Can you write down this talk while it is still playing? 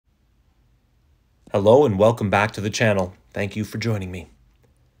Hello and welcome back to the channel. Thank you for joining me.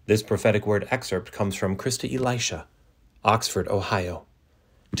 This prophetic word excerpt comes from Christa Elisha, Oxford, Ohio.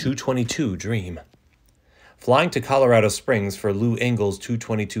 222 Dream. Flying to Colorado Springs for Lou Engle's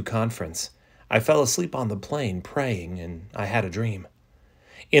 222 conference, I fell asleep on the plane praying, and I had a dream.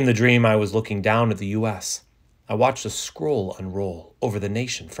 In the dream, I was looking down at the U.S. I watched a scroll unroll over the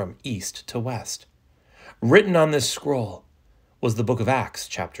nation from east to west. Written on this scroll was the book of Acts,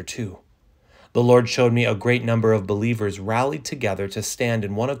 chapter 2. The Lord showed me a great number of believers rallied together to stand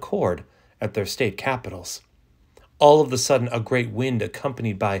in one accord at their state capitals. All of a sudden, a great wind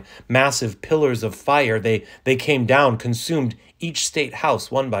accompanied by massive pillars of fire, they came down, consumed each state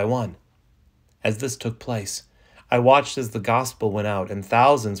house one by one. As this took place, I watched as the gospel went out and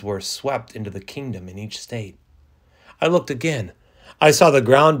thousands were swept into the kingdom in each state. I looked again. I saw the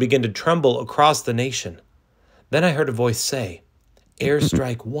ground begin to tremble across the nation. Then I heard a voice say,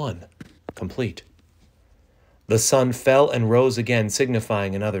 "Airstrike 1. Complete." The sun fell and rose again,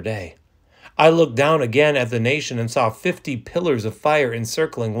 signifying another day. I looked down again at the nation and saw 50 pillars of fire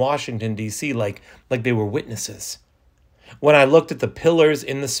encircling Washington, D.C. like they were witnesses. When I looked at the pillars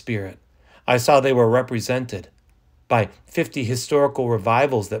in the spirit, I saw they were represented by 50 historical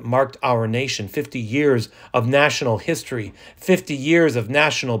revivals that marked our nation, 50 years of national history, 50 years of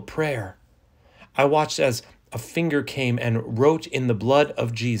national prayer. I watched as a finger came and wrote in the blood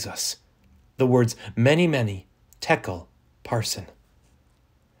of Jesus the words, "Many, many, tekel, parson."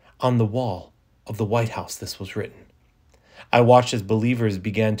 On the wall of the White House, this was written. I watched as believers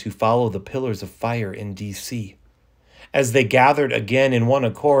began to follow the pillars of fire in D.C. As they gathered again in one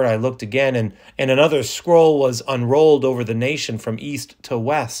accord, I looked again, and another scroll was unrolled over the nation from east to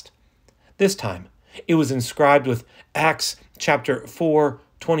west. This time, it was inscribed with Acts chapter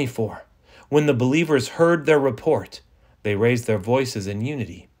 4:24. When the believers heard their report, they raised their voices in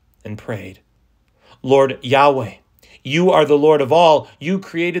unity and prayed. "Lord Yahweh, you are the Lord of all. You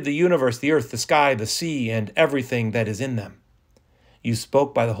created the universe, the earth, the sky, the sea, and everything that is in them. You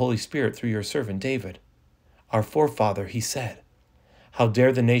spoke by the Holy Spirit through your servant David. Our forefather, he said, 'How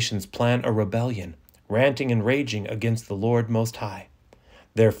dare the nations plan a rebellion, ranting and raging against the Lord Most High?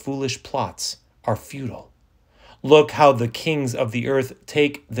 Their foolish plots are futile. Look how the kings of the earth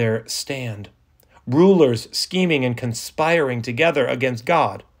take their stand, rulers scheming and conspiring together against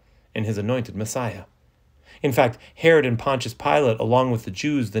God and his anointed Messiah.' In fact, Herod and Pontius Pilate, along with the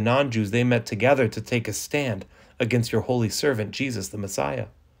Jews, the non-Jews, they met together to take a stand against your holy servant, Jesus the Messiah.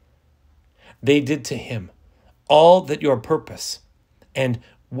 They did to him all that your purpose and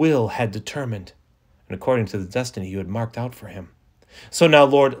will had determined, and according to the destiny you had marked out for him. So now,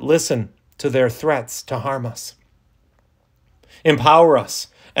 Lord, listen to their threats to harm us. Empower us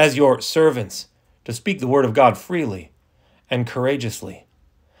as your servants to speak the word of God freely and courageously.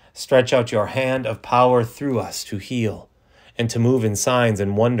 Stretch out your hand of power through us to heal and to move in signs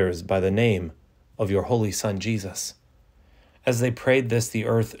and wonders by the name of your holy Son, Jesus." As they prayed this, the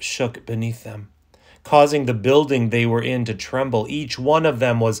earth shook beneath them, causing the building they were in to tremble. Each one of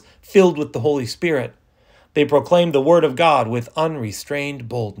them was filled with the Holy Spirit. They proclaimed the word of God with unrestrained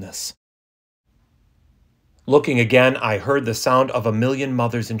boldness. Looking again, I heard the sound of 1,000,000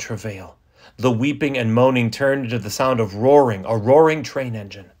 mothers in travail. The weeping and moaning turned into the sound of roaring, a roaring train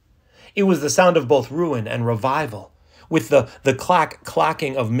engine. It was the sound of both ruin and revival, with the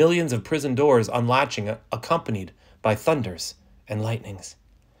clacking of millions of prison doors unlatching, accompanied by thunders and lightnings.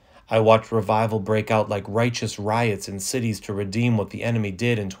 I watched revival break out like righteous riots in cities to redeem what the enemy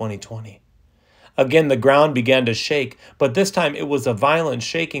did in 2020. Again, the ground began to shake, but this time it was a violent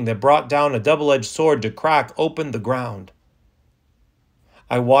shaking that brought down a double-edged sword to crack open the ground.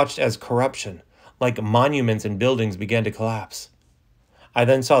 I watched as corruption, like monuments and buildings, began to collapse. I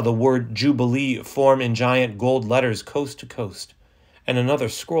then saw the word Jubilee form in giant gold letters coast to coast, and another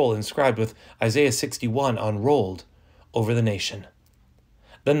scroll inscribed with Isaiah 61 unrolled over the nation.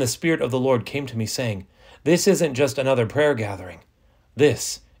 Then the Spirit of the Lord came to me saying, "This isn't just another prayer gathering.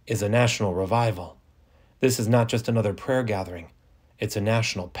 This is a national revival. This is not just another prayer gathering. It's a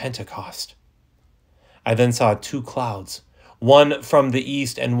national Pentecost." I then saw 2 clouds, one from the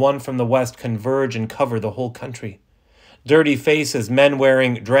east and one from the west, converge and cover the whole country. Dirty faces, men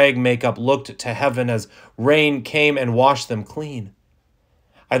wearing drag makeup, looked to heaven as rain came and washed them clean.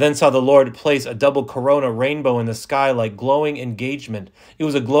 I then saw the Lord place a double corona rainbow in the sky like glowing engagement. It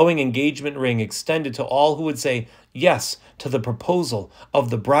was a glowing engagement ring extended to all who would say yes to the proposal of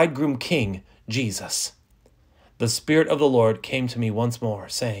the bridegroom king, Jesus. The Spirit of the Lord came to me once more,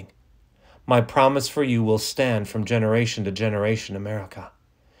 saying, "My promise for you will stand from generation to generation, America.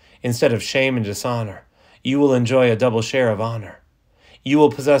 Instead of shame and dishonor, you will enjoy a double share of honor. You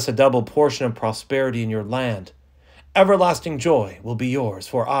will possess a double portion of prosperity in your land. Everlasting joy will be yours,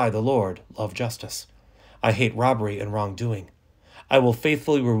 for I, the Lord, love justice. I hate robbery and wrongdoing. I will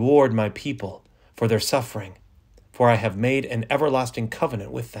faithfully reward my people for their suffering, for I have made an everlasting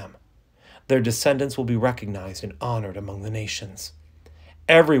covenant with them. Their descendants will be recognized and honored among the nations.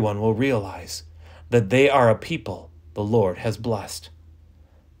 Everyone will realize that they are a people the Lord has blessed.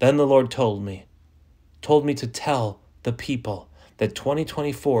 Then the Lord told me to tell the people that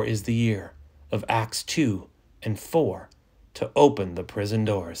 2024 is the year of Acts 2 and 4 to open the prison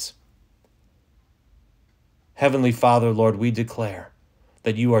doors. Heavenly Father, Lord, we declare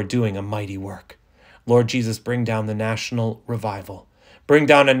that you are doing a mighty work. Lord Jesus, bring down the national revival. Bring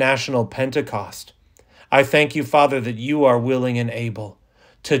down a national Pentecost. I thank you, Father, that you are willing and able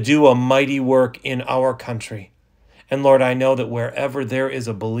to do a mighty work in our country. And Lord, I know that wherever there is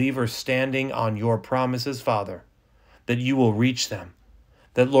a believer standing on your promises, Father, that you will reach them.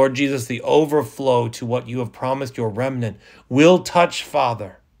 That, Lord Jesus, the overflow to what you have promised your remnant will touch,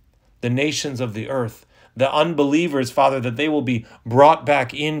 Father, the nations of the earth, the unbelievers, Father, that they will be brought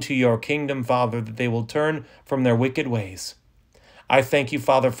back into your kingdom, Father, that they will turn from their wicked ways. I thank you,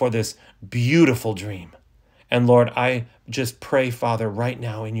 Father, for this beautiful dream. And Lord, I just pray, Father, right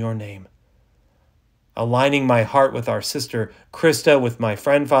now in your name, aligning my heart with our sister Christa, with my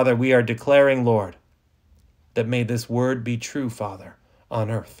friend, Father, we are declaring, Lord, that may this word be true, Father,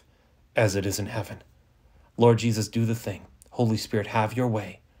 on earth as it is in heaven. Lord Jesus, do the thing. Holy Spirit, have your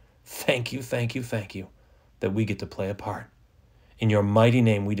way. Thank you, thank you, thank you that we get to play a part. In your mighty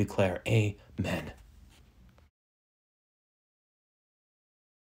name we declare, amen.